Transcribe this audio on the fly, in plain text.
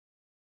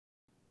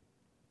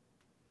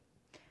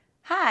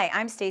Hi,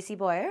 I'm Stacy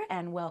Boyer,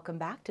 and welcome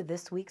back to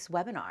this week's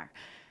webinar.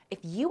 If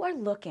you are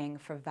looking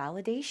for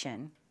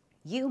validation,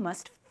 you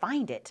must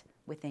find it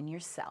within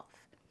yourself.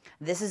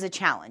 This is a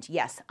challenge.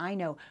 Yes, I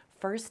know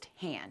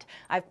firsthand.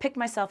 I've picked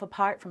myself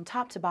apart from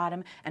top to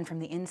bottom and from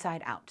the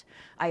inside out.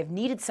 I have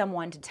needed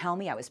someone to tell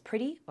me I was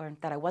pretty, or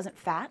that I wasn't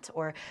fat,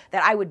 or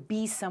that I would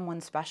be someone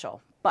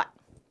special. But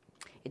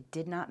it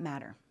did not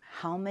matter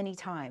how many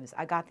times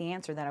I got the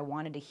answer that I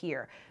wanted to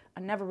hear. I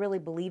never really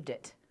believed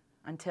it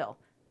until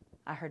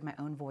I heard my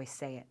own voice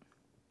say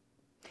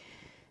it.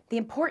 The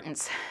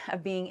importance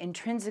of being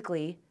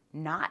intrinsically,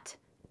 not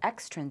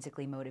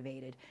extrinsically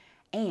motivated,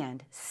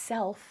 and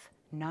self,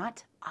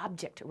 not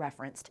object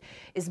referenced,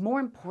 is more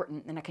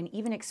important than I can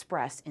even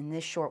express in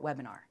this short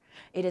webinar.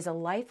 It is a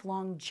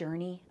lifelong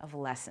journey of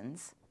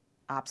lessons,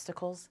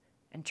 obstacles,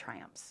 and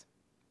triumphs.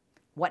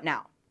 What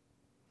now?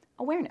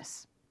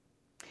 Awareness.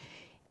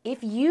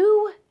 If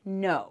you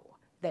know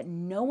that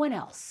no one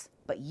else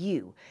but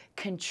you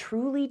can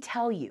truly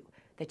tell you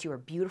that you are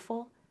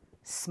beautiful,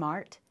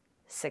 smart,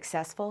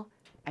 successful,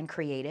 and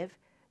creative,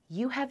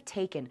 you have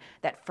taken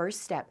that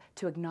first step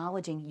to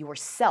acknowledging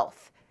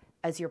yourself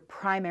as your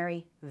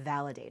primary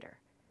validator.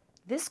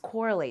 This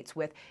correlates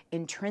with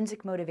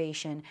intrinsic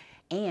motivation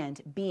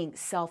and being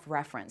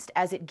self-referenced,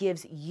 as it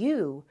gives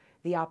you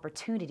the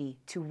opportunity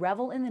to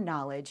revel in the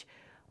knowledge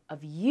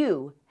of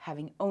you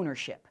having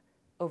ownership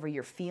over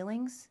your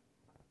feelings,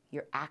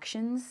 your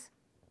actions,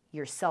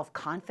 your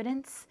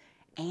self-confidence,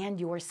 and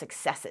your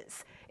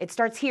successes. It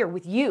starts here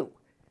with you.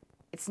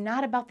 It's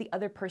not about the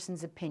other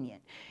person's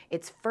opinion.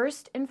 It's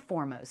first and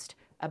foremost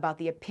about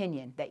the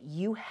opinion that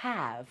you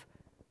have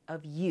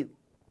of you.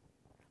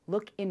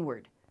 Look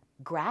inward.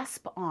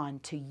 Grasp on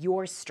to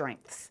your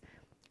strengths.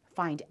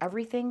 Find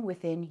everything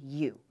within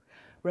you.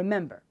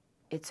 Remember,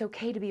 it's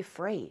okay to be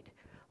afraid.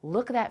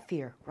 Look that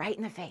fear right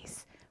in the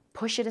face.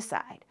 Push it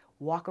aside.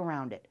 Walk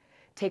around it.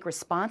 Take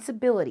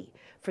responsibility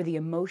for the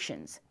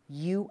emotions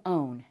you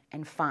own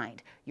and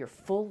find your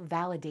full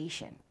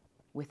validation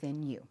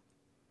within you.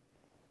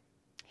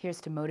 Here's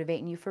to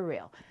motivating you for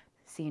real.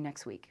 See you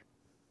next week.